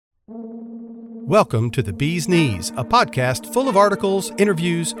Welcome to The Bee's Knees, a podcast full of articles,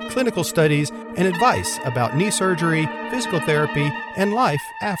 interviews, clinical studies, and advice about knee surgery, physical therapy, and life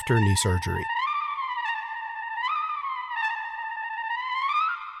after knee surgery.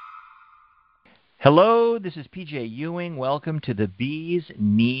 Hello, this is PJ Ewing. Welcome to the Bee's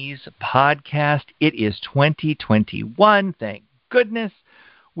Knees podcast. It is 2021, thank goodness.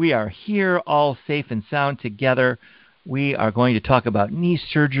 We are here all safe and sound together. We are going to talk about knee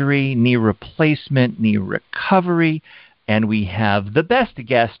surgery, knee replacement, knee recovery, and we have the best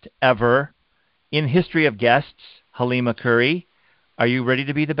guest ever in history of guests, Halima Curry. Are you ready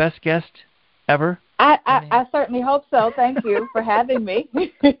to be the best guest ever? I certainly hope so. Thank you for having me.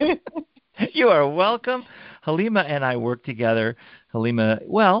 You are welcome. Halima and I work together. Halima,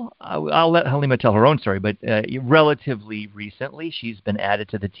 well, I'll let Halima tell her own story, but relatively recently, she's been added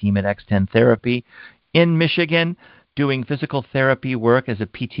to the team at X10 Therapy in Michigan, doing physical therapy work as a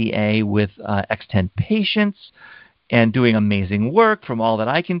PTA with X10 patients and doing amazing work from all that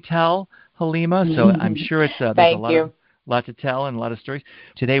I can tell, Halima. So I'm sure it's there's a lot to tell and a lot of stories.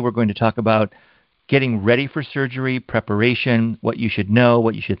 Today we're going to talk about getting ready for surgery, preparation, what you should know,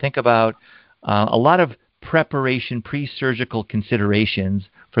 what you should think about, a lot of preparation, pre-surgical considerations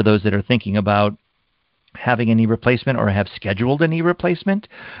for those that are thinking about having a knee replacement or have scheduled a knee replacement,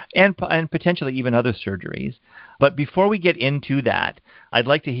 and potentially even other surgeries. But before we get into that, I'd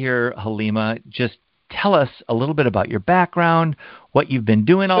like to hear, Halima, just tell us a little bit about your background, what you've been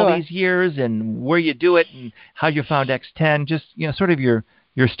doing all these years, and where you do it, and how you found X10, just, sort of your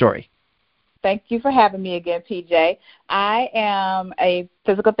story. Thank you for having me again, PJ. I am a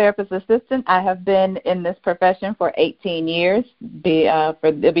physical therapist assistant. I have been in this profession for 18 years.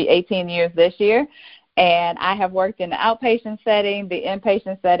 It'll be 18 years this year. And I have worked in the outpatient setting, the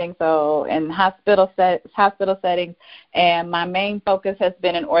inpatient setting, so in hospital settings. And my main focus has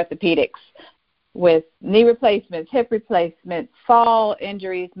been in orthopedics with knee replacements, hip replacements, fall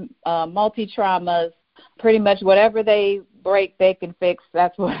injuries, multi-traumas, pretty much whatever they break, they can fix.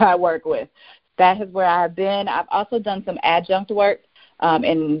 That's what I work with. That is where I've been. I've also done some adjunct work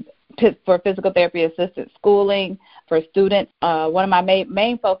for physical therapy assistant schooling for students. One of my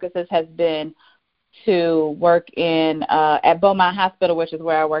main focuses has been to work at Beaumont Hospital, which is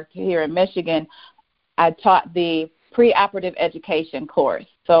where I worked here in Michigan. I taught the preoperative education course.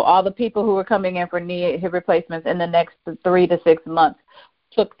 So all the people who were coming in for knee hip replacements in the next 3 to 6 months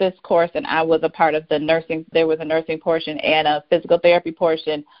took this course, and I was a part of the nursing. There was a nursing portion and a physical therapy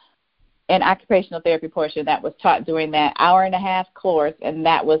portion and occupational therapy portion that was taught during that hour-and-a-half course, and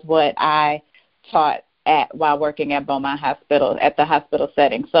that was what I taught while working at Beaumont Hospital at the hospital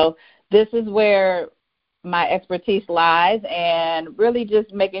setting. So this is where my expertise lies, and really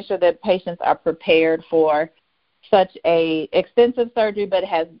just making sure that patients are prepared for such a extensive surgery, but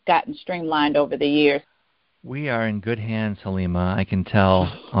has gotten streamlined over the years. We are in good hands, Halima. I can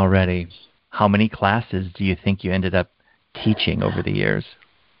tell already. How many classes do you think you ended up teaching over the years?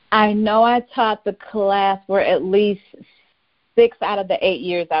 I know I taught the class for at least 6 out of the 8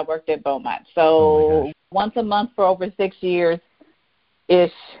 years I worked at Beaumont. So once a month for over 6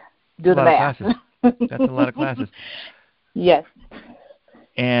 years-ish. Do the math. That's a lot of classes. Yes.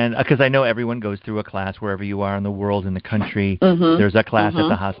 And because I know everyone goes through a class wherever you are in the world, in the country. There's a class at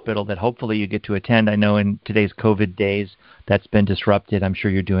the hospital that hopefully you get to attend. I know in today's COVID days that's been disrupted. I'm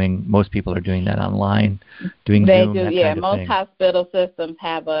sure most people are doing that online, doing Zoom, They do, yeah. Most hospital systems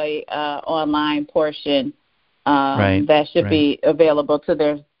have a online portion that should be available to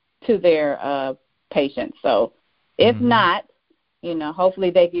their patients. So if not,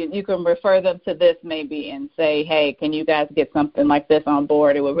 hopefully you can refer them to this maybe and say, hey, can you guys get something like this on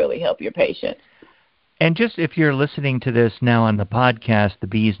board? It will really help your patient. And just if you're listening to this now on the podcast, the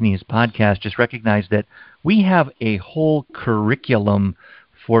Bee's Knees podcast, just recognize that we have a whole curriculum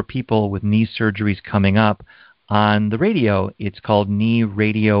for people with knee surgeries coming up on the radio. It's called Knee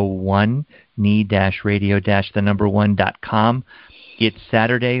Radio 1, knee-radio-1.com. It's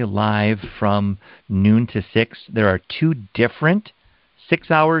Saturday live from noon to 6. There are 2 different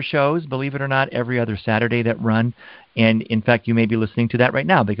 6-hour shows, believe it or not, every other Saturday that run. And, in fact, you may be listening to that right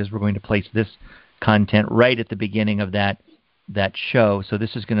now because we're going to place this content right at the beginning of that show. So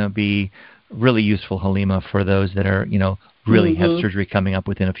this is going to be really useful, Halima, for those that are, really have surgery coming up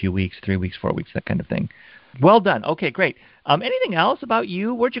within a few weeks, 3 weeks, 4 weeks, that kind of thing. Well done. Okay, great. Anything else about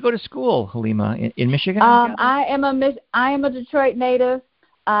you? Where'd you go to school, Halima? In Michigan? I am a Detroit native.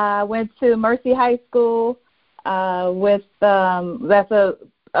 I went to Mercy High School that's a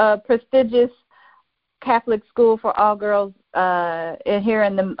prestigious Catholic school for all girls here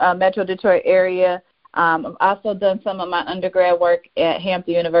in the Metro Detroit area. I've also done some of my undergrad work at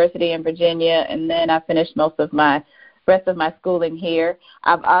Hampton University in Virginia, and then I finished rest of my schooling here.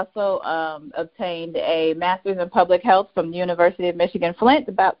 I've also obtained a master's in public health from the University of Michigan Flint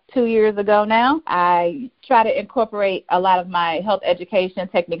about 2 years ago now. I try to incorporate a lot of my health education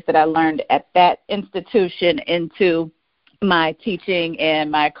techniques that I learned at that institution into my teaching and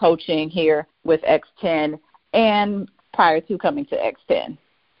my coaching here with X10 and prior to coming to X10.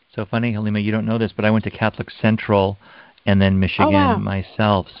 So funny, Halima, you don't know this, but I went to Catholic Central and then Michigan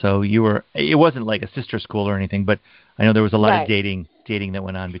myself. So it wasn't like a sister school or anything, but I know there was a lot of dating that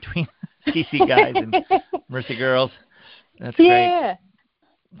went on between CC guys and Mercy girls. That's great. Yeah.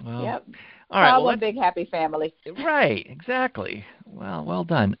 Well, yep. All right. All one big happy family. Right. Exactly. Well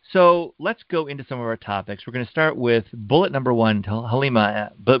done. So let's go into some of our topics. We're going to start with bullet number 1.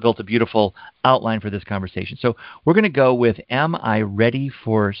 Halima built a beautiful outline for this conversation. So we're going to go with, am I ready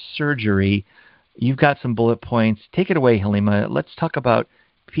for surgery? You've got some bullet points. Take it away, Halima. Let's talk about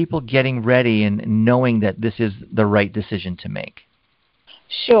people getting ready and knowing that this is the right decision to make.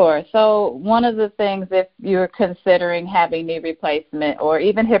 Sure. So one of the things, if you're considering having knee replacement or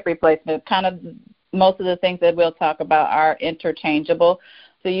even hip replacement, kind of most of the things that we'll talk about are interchangeable.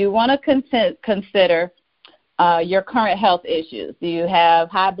 So you want to consider your current health issues. Do you have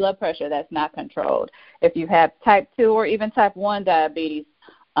high blood pressure that's not controlled? If you have type 2 or even type 1 diabetes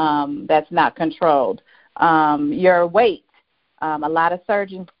that's not controlled. Your weight. A lot of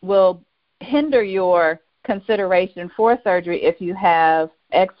surgeons will hinder your consideration for surgery if you have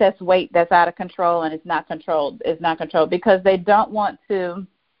excess weight that's out of control and it's not controlled because they don't want to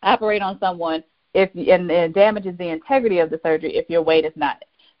operate on someone and it damages the integrity of the surgery if your weight is not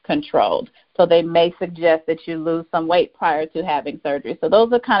controlled. So they may suggest that you lose some weight prior to having surgery. So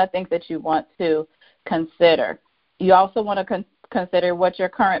those are kind of things that you want to consider. You also want to consider what your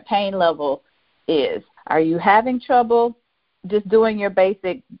current pain level is. Are you having trouble just doing your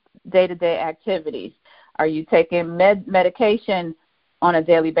basic day-to-day activities? Are you taking medication on a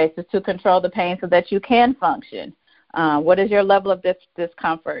daily basis to control the pain so that you can function? What is your level of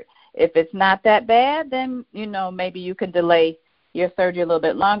discomfort? If it's not that bad, then, maybe you can delay your surgery a little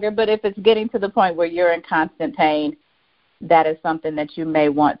bit longer. But if it's getting to the point where you're in constant pain, that is something that you may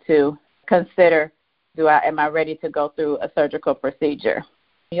want to consider. Am I ready to go through a surgical procedure?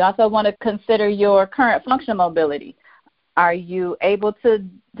 You also want to consider your current functional mobility. Are you able to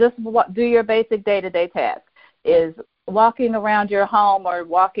just do your basic day-to-day tasks? Is walking around your home or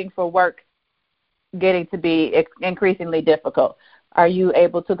walking for work getting to be increasingly difficult? Are you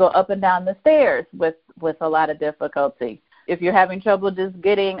able to go up and down the stairs with a lot of difficulty? If you're having trouble just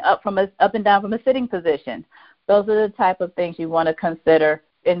getting up and down from a sitting position, those are the type of things you want to consider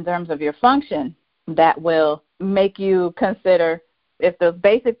in terms of your function that will make you consider if the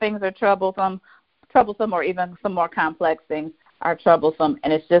basic things are troublesome, or even some more complex things are troublesome,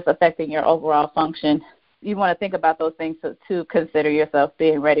 and it's just affecting your overall function. You want to think about those things to consider yourself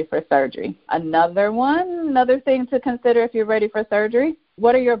being ready for surgery. Another thing to consider if you're ready for surgery,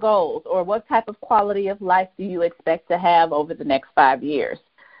 what are your goals, or what type of quality of life do you expect to have over the next 5 years?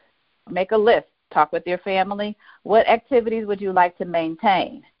 Make a list. Talk with your family. What activities would you like to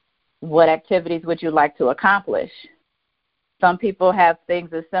maintain? What activities would you like to accomplish? Some people have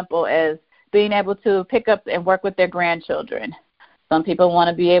things as simple as being able to pick up and work with their grandchildren. Some people want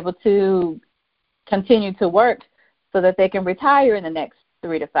to be able to continue to work so that they can retire in the next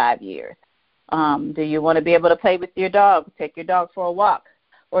 3 to 5 years. Do you want to be able to play with your dog, take your dog for a walk?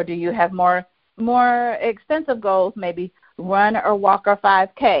 Or do you have more extensive goals, maybe run or walk or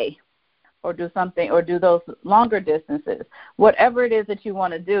 5K, or do those longer distances? Whatever it is that you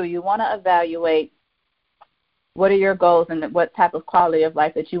want to do, you want to evaluate what are your goals and what type of quality of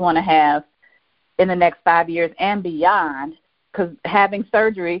life that you want to have in the next 5 years and beyond, because having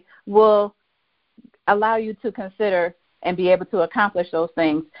surgery will allow you to consider and be able to accomplish those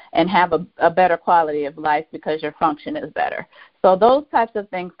things and have a better quality of life because your function is better. So those types of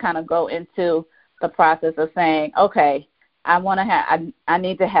things kind of go into the process of saying, okay, I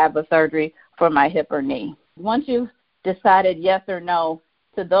need to have a surgery for my hip or knee. Once you've decided yes or no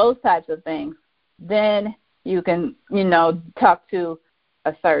to those types of things, then you can, talk to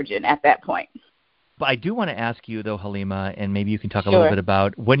a surgeon at that point. But I do want to ask you, though, Halima, and maybe you can talk a little bit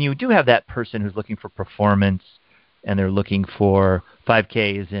about when you do have that person who's looking for performance and they're looking for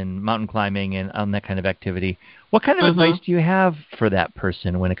 5Ks and mountain climbing and on that kind of activity, what kind of advice do you have for that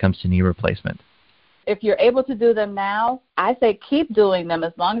person when it comes to knee replacement? If you're able to do them now, I say keep doing them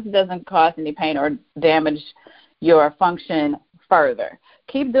as long as it doesn't cause any pain or damage your function further.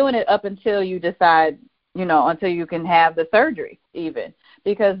 Keep doing it up until you decide, until you can have the surgery even.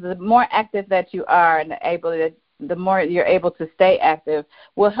 because the more active that you are and the more you're able to stay active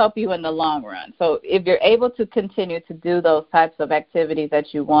will help you in the long run. So if you're able to continue to do those types of activities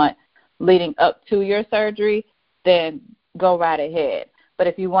that you want leading up to your surgery, then go right ahead. But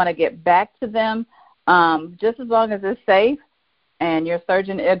if you want to get back to them, just as long as it's safe and your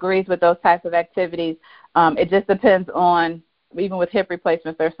surgeon agrees with those types of activities, it just depends on, even with hip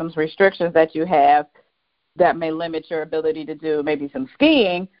replacements, there's some restrictions that you have that may limit your ability to do maybe some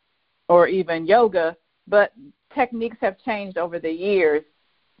skiing or even yoga. But techniques have changed over the years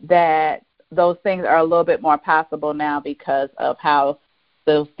that those things are a little bit more possible now because of how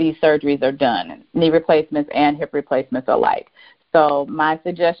these surgeries are done, knee replacements and hip replacements alike. So my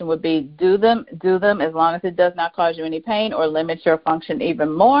suggestion would be do them as long as it does not cause you any pain or limit your function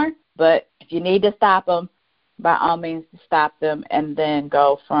even more. But if you need to stop them, by all means stop them, and then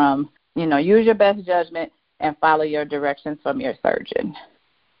go from, use your best judgment and follow your directions from your surgeon.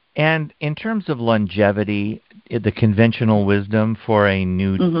 And in terms of longevity, the conventional wisdom for a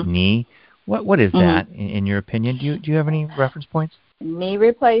new knee, what is that in your opinion? Do you have any reference points? Knee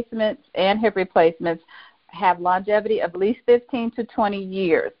replacements and hip replacements have longevity of at least 15 to 20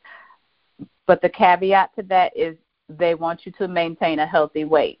 years. But the caveat to that is they want you to maintain a healthy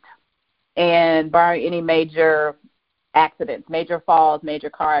weight. And barring any major accidents, major falls, major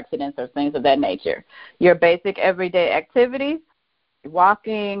car accidents, or things of that nature, your basic everyday activities,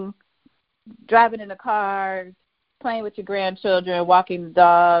 walking, driving in the car, playing with your grandchildren, walking the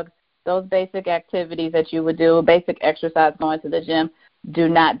dog, those basic activities that you would do, basic exercise, going to the gym, do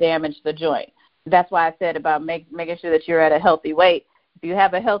not damage the joint. That's why I said about making sure that you're at a healthy weight. If you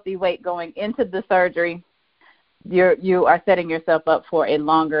have a healthy weight going into the surgery, you are setting yourself up for a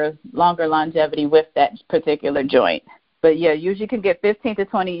longer longevity with that particular joint. But yeah, usually can get 15 to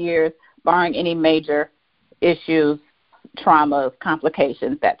 20 years, barring any major issues, traumas,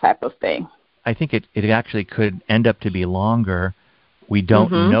 complications, that type of thing. I think it actually could end up to be longer. We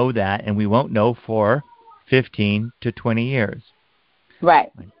don't know that, and we won't know for 15 to 20 years.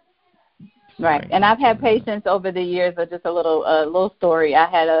 Right. Right. And I've had patients over the years, just a little story.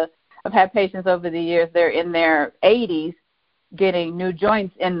 I've had patients over the years, they're in their 80s getting new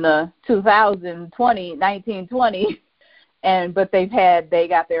joints in the 1920, but they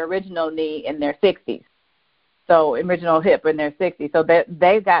got their original knee in their 60s. So original hip in their 60s. So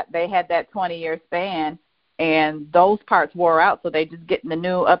they had that 20-year span, and those parts wore out, so they just getting the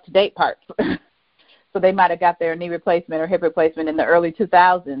new up-to-date parts. So they might have got their knee replacement or hip replacement in the early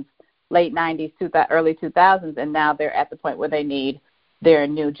 2000s, late 90s, early 2000s, and now they're at the point where they need their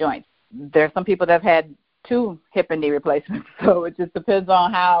new joints. There are some people that have had 2 hip and knee replacements, so it just depends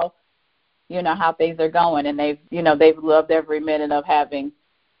on how things are going, and they've loved every minute of having,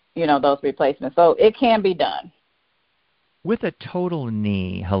 those replacements. So it can be done. With a total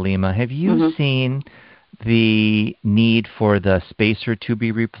knee, Halima, have you seen the need for the spacer to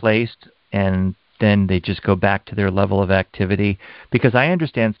be replaced and then they just go back to their level of activity? Because I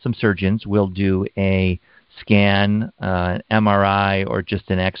understand some surgeons will do a scan, MRI, or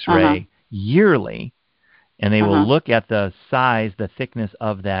just an X-ray yearly, and they will look at the size, the thickness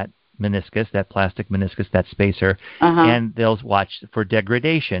of that meniscus, that plastic meniscus, that spacer, and they'll watch for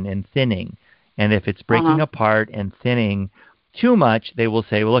degradation and thinning. And if it's breaking apart and thinning too much, they will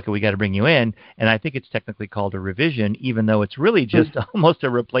say, well, look, we got to bring you in. And I think it's technically called a revision, even though it's really just almost a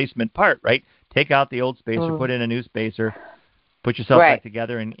replacement part, right? Take out the old spacer, put in a new spacer, put yourself back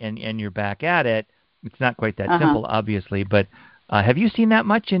together, and you're back at it. It's not quite that simple, obviously. But have you seen that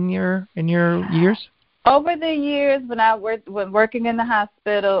much in your years? Over the years, when working in the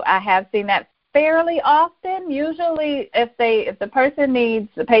hospital, I have seen that fairly often. Usually, if the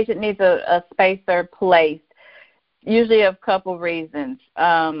patient needs a spacer placed, usually a couple reasons.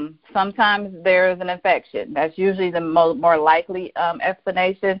 Sometimes there is an infection. That's usually the more likely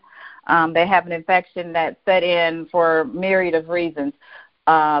explanation. They have an infection that set in for a myriad of reasons.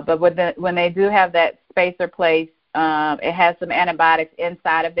 But when they do have that spacer placed, it has some antibiotics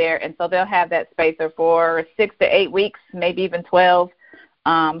inside of there, and so they'll have that spacer for 6 to 8 weeks, maybe even 12,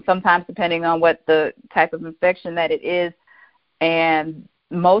 sometimes depending on what the type of infection that it is. And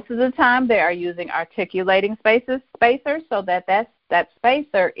most of the time they are using articulating spacers so that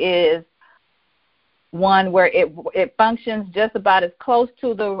spacer is one where it functions just about as close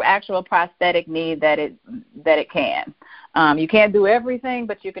to the actual prosthetic need that it can. You can't do everything,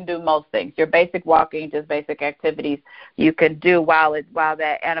 but you can do most things. Your basic walking, just basic activities, you can do while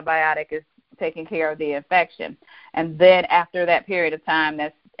that antibiotic is taking care of the infection. And then after that period of time,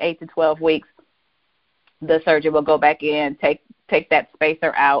 that's 8 to 12 weeks, the surgeon will go back in, take that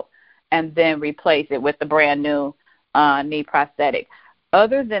spacer out, and then replace it with the brand new knee prosthetic.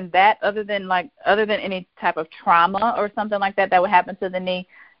 other than any type of trauma or something like that would happen to the knee,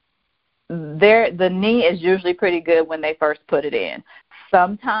 the knee is usually pretty good when they first put it in.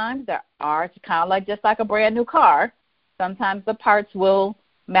 Sometimes there are, it's kind of like just like a brand new car, sometimes the parts will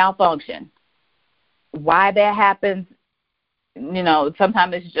malfunction. Why that happens,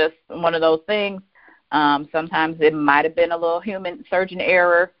 sometimes it's just one of those things. Sometimes it might have been a little human surgeon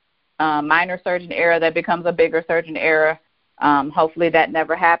error, minor surgeon error that becomes a bigger surgeon error. Hopefully that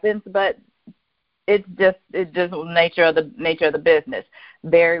never happens, but it's just nature of the business.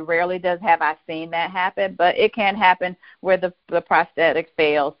 Very rarely have I seen that happen, but it can happen where the prosthetic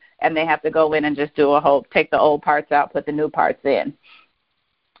fails and they have to go in and just take the old parts out, put the new parts in.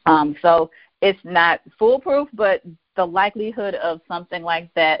 So it's not foolproof, but the likelihood of something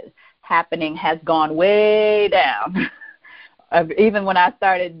like that happening has gone way down. Even when I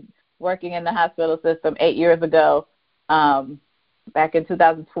started working in the hospital system 8 years ago, back in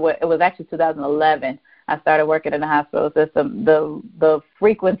 2012, it was actually 2011, I started working in the hospital system. The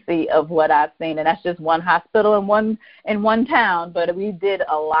frequency of what I've seen, and that's just one hospital in one town, but we did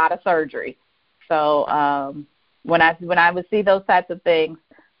a lot of surgery. So when I would see those types of things,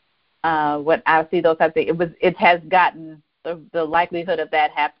 it has gotten the likelihood of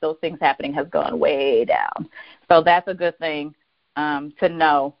those things happening has gone way down. So that's a good thing to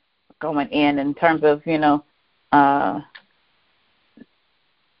know going in terms of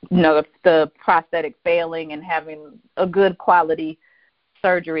the prosthetic failing and having a good quality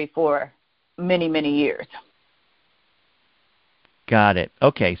surgery for many, many years. Got it.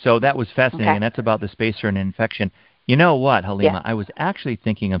 Okay, so that was fascinating, Okay. And that's about the spacer and infection. You know what, Halima? Yeah. I was actually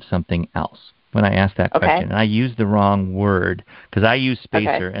thinking of something else when I asked that question, and I used the wrong word because I used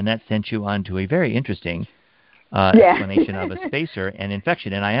spacer, and that sent you on to a very interesting explanation of a spacer and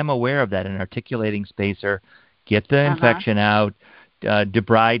infection. And I am aware of that, an articulating spacer, get the infection out,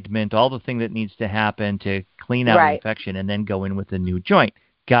 debridement, all the thing that needs to happen to clean out the infection, and then go in with a new joint.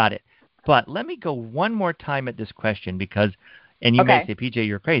 Got it. But let me go one more time at this question because, and you may say, PJ,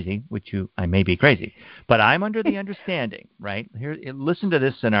 you're crazy, which I may be crazy, but I'm under the understanding, right? Here, listen to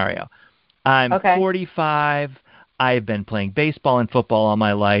this scenario. I'm 45. I've been playing baseball and football all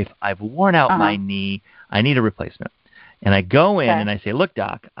my life. I've worn out my knee. I need a replacement. And I go in and I say, look,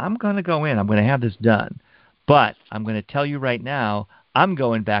 doc, I'm going to go in. I'm going to have this done. But I'm going to tell you right now, I'm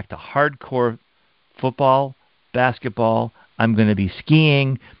going back to hardcore football, basketball. I'm going to be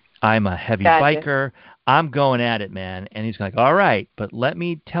skiing. I'm a heavy biker. I'm going at it, man. And he's like, all right, but let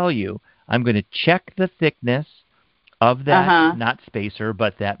me tell you, I'm going to check the thickness of that, not spacer,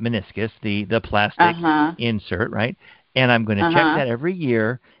 but that meniscus, the plastic insert, right? And I'm going to check that every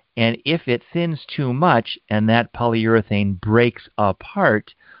year. And if it thins too much and that polyurethane breaks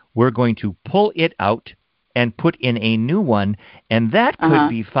apart, we're going to pull it out and put in a new one. And that could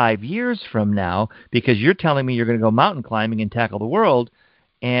be 5 years from now because you're telling me you're going to go mountain climbing and tackle the world.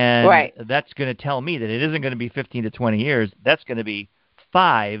 And that's going to tell me that it isn't going to be 15 to 20 years. That's going to be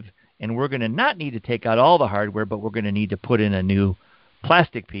 5. And we're going to not need to take out all the hardware, but we're going to need to put in a new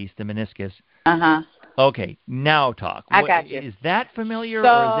plastic piece, the meniscus. Okay, now talk. I got you. Is that familiar or is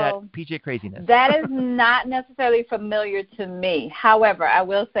that PJ craziness? That is not necessarily familiar to me. However, I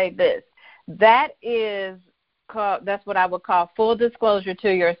will say this. That's what I would call full disclosure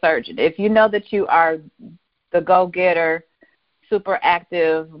to your surgeon. If you know that you are the go-getter, super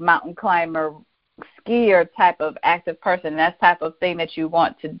active mountain climber, skier type of active person, that's type of thing that you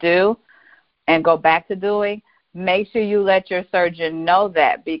want to do and go back to doing, make sure you let your surgeon know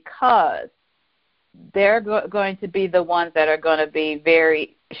that because they're going to be the ones that are going to be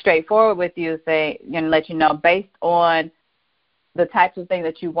very straightforward with you, and let you know based on the types of things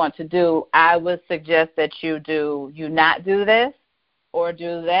that you want to do, I would suggest that you not do this or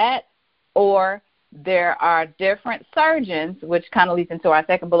do that, or there are different surgeons, which kind of leads into our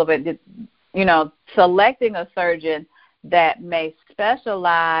second bullet, selecting a surgeon that may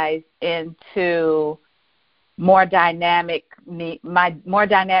specialize into more dynamic needs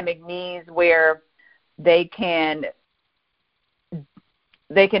where the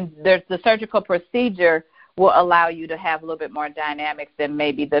surgical procedure will allow you to have a little bit more dynamics than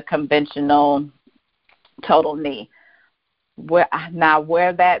maybe the conventional total knee. Where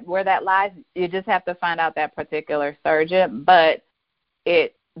that lies, you just have to find out that particular surgeon. But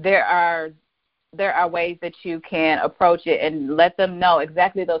there are ways that you can approach it and let them know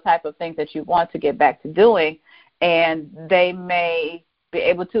exactly those type of things that you want to get back to doing, and they may be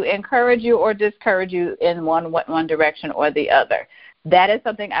able to encourage you or discourage you in one direction or the other. That is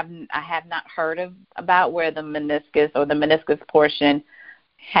something I have not heard about where the meniscus or the meniscus portion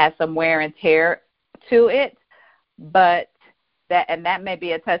has some wear and tear to it, but that may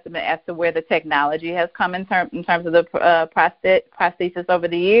be a testament as to where the technology has come in terms of the prosthesis over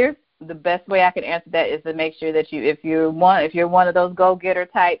the years. The best way I can answer that is to make sure that if you're one of those go-getter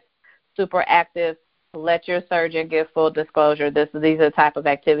types, super active, let your surgeon give full disclosure. These are the type of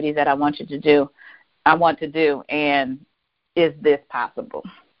activities that I want to do, and is this possible?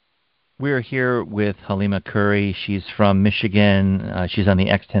 We're here with Halima Curry. She's from Michigan. She's on the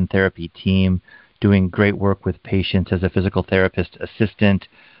X10 therapy team, doing great work with patients as a physical therapist assistant.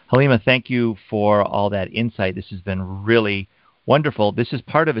 Halima, thank you for all that insight. This has been really wonderful. This is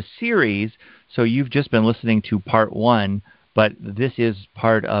part of a series, so you've just been listening to part 1, but this is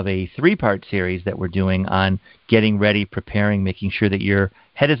part of a 3-part series that we're doing on getting ready, preparing, making sure that your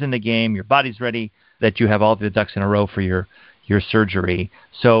head is in the game, your body's ready, that you have all the ducks in a row for your surgery.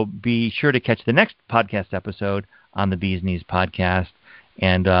 So be sure to catch the next podcast episode on the Bees Knees podcast,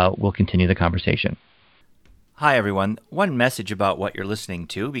 and we'll continue the conversation. Hi, everyone. One message about what you're listening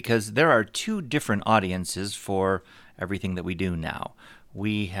to, because there are 2 different audiences for everything that we do now.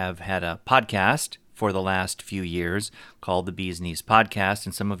 We have had a podcast for the last few years called the Bees Knees Podcast,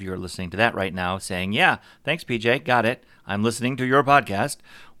 and some of you are listening to that right now saying, yeah, thanks, PJ, got it. I'm listening to your podcast.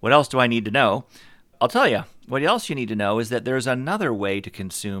 What else do I need to know? I'll tell you, what else you need to know is that there's another way to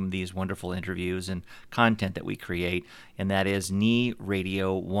consume these wonderful interviews and content that we create, and that is Knee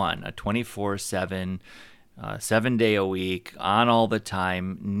Radio 1, a 24/7, 7-day-a-week, on all the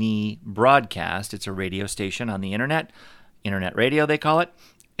time knee broadcast. It's a radio station on the internet radio they call it,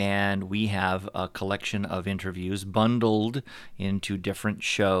 and we have a collection of interviews bundled into different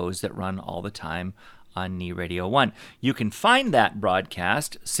shows that run all the time on Knee Radio 1. You can find that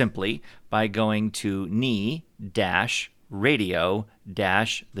broadcast simply by going to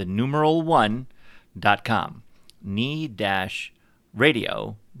knee-radio-1.com.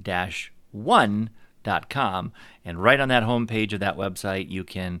 knee-radio-1.com. And right on that homepage of that website, you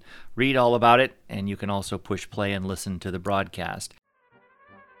can read all about it, and you can also push play and listen to the broadcast.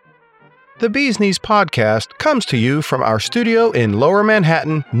 The Bees Knees podcast comes to you from our studio in Lower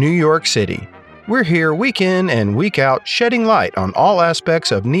Manhattan, New York City. We're here week in and week out, shedding light on all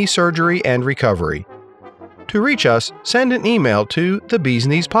aspects of knee surgery and recovery. To reach us, send an email to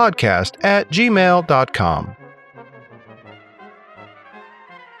thebeeskneespodcast@gmail.com.